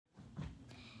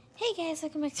Hey guys,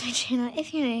 welcome back to my channel.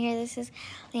 If you're new here, this is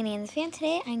Lainey and the Fan.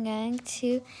 Today I'm going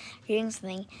to be doing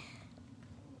something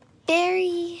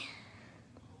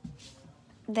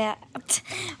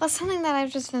something that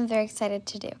I've just been very excited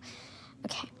to do.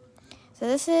 Okay, so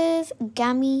this is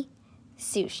Gummy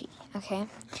sushi, okay?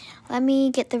 Let me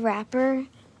get the wrapper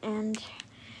and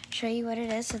show you what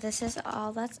it is. So this is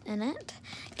all that's in it.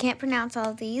 Can't pronounce all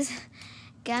of these.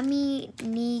 Gummy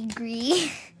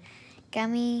nigiri.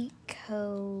 Gummy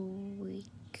koikuchi,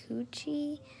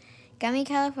 Gummy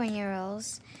California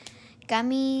rolls,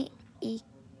 Gummy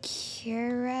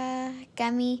ikura,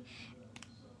 Gummy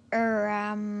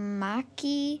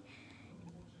uramaki,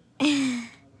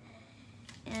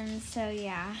 and so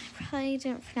yeah, I probably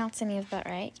didn't pronounce any of that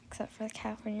right, except for the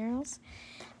California rolls,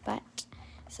 but,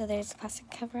 so there's a plastic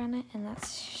cover on it, and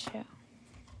let's show.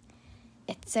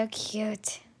 It's so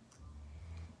cute.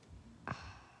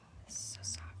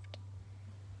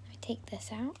 Take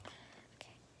this out.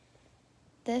 Okay.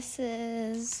 This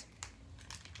is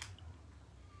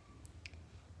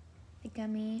the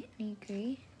gummy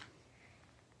nigiri.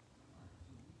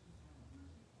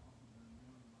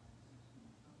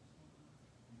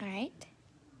 All right.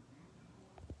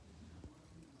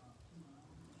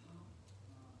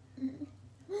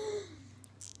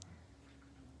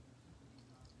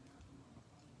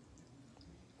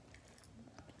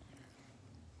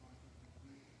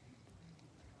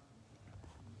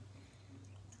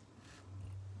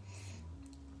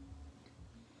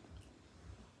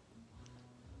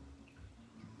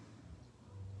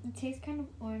 It tastes kind of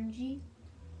orangey.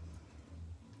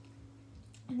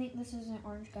 I think this is an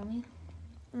orange gummy.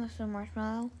 And this is a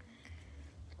marshmallow.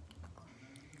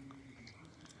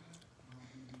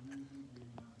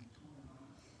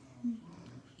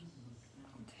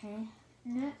 Okay,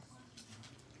 next,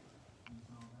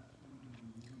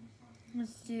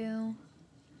 let's do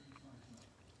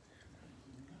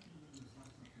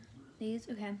these.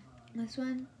 Okay, this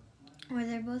one, where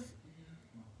they're both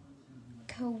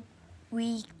koichu.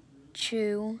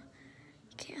 You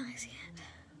can't really see it.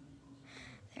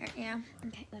 There, yeah.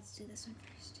 Okay, let's do this one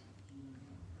first.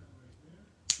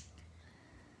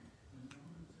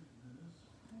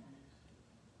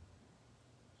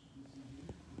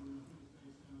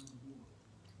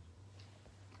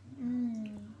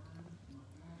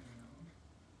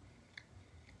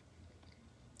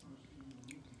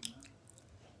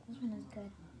 This one is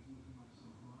good.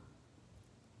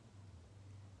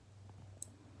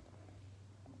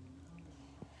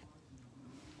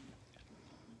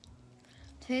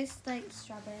 Tastes like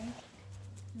strawberry,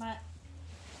 but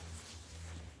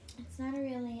it's not a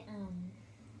really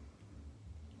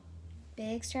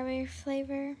big strawberry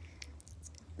flavor.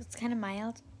 It's kind of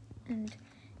mild and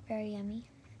very yummy.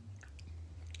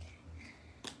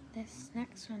 This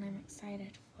next one I'm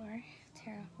excited for.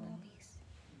 Tear off a little piece.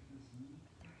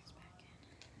 Throw this back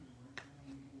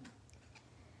in.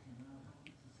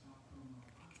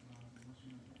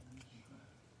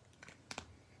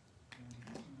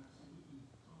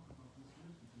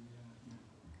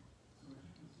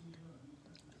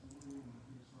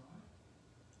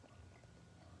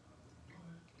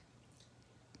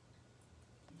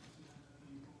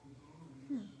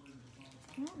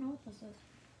 I don't know what this is.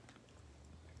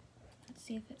 Let's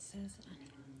see if it says it on here.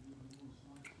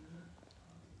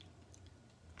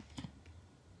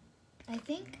 I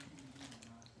think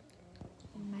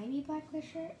it might be black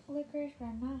licorice, but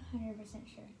I'm not 100%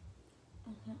 sure. I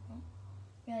can't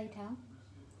really tell.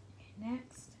 Okay,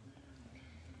 next,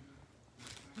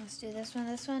 let's do this one.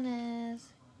 This one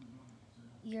is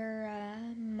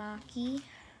uramaki.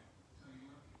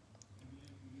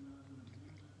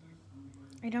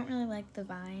 I don't really like the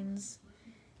vines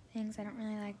things. I don't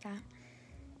really like that.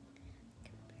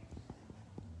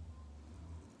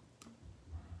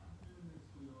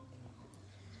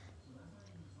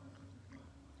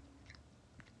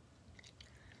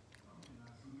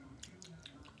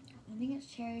 I think it's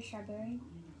cherry strawberry.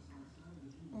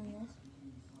 And this.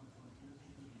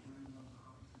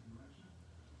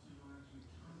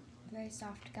 Very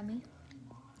soft gummy.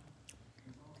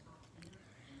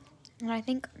 And I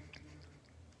think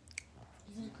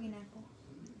this is green apple.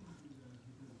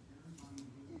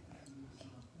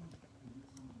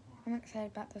 I'm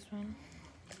excited about this one.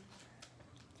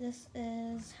 This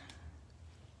is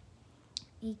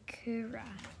ikura.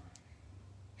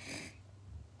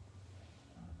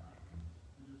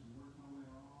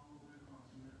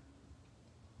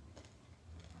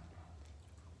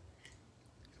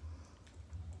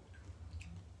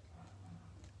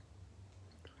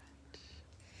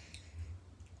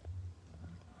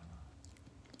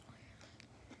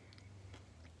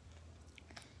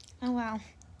 Oh wow,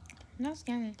 that's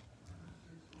yummy.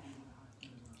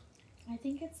 I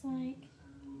think it's like,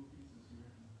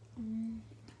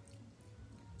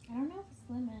 I don't know if it's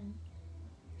lemon.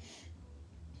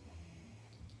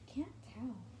 Can't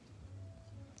tell.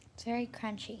 It's very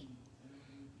crunchy.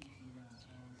 Okay,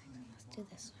 let's do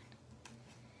this one.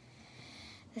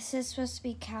 This is supposed to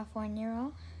be California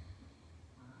roll.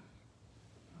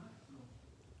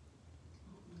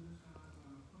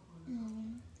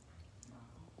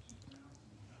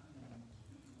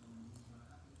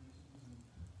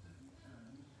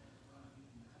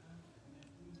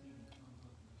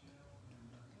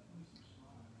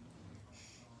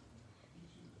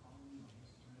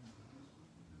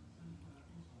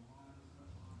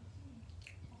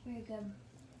 Very good.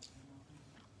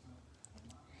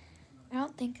 I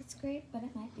don't think it's great, but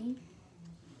it might be.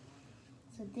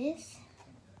 So this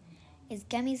is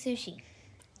Gummy Sushi.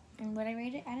 And what I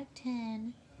rate it out of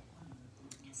 10,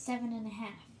 7.5.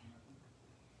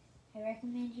 I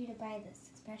recommend you to buy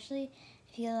this, especially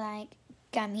if you like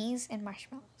gummies and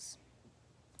marshmallows.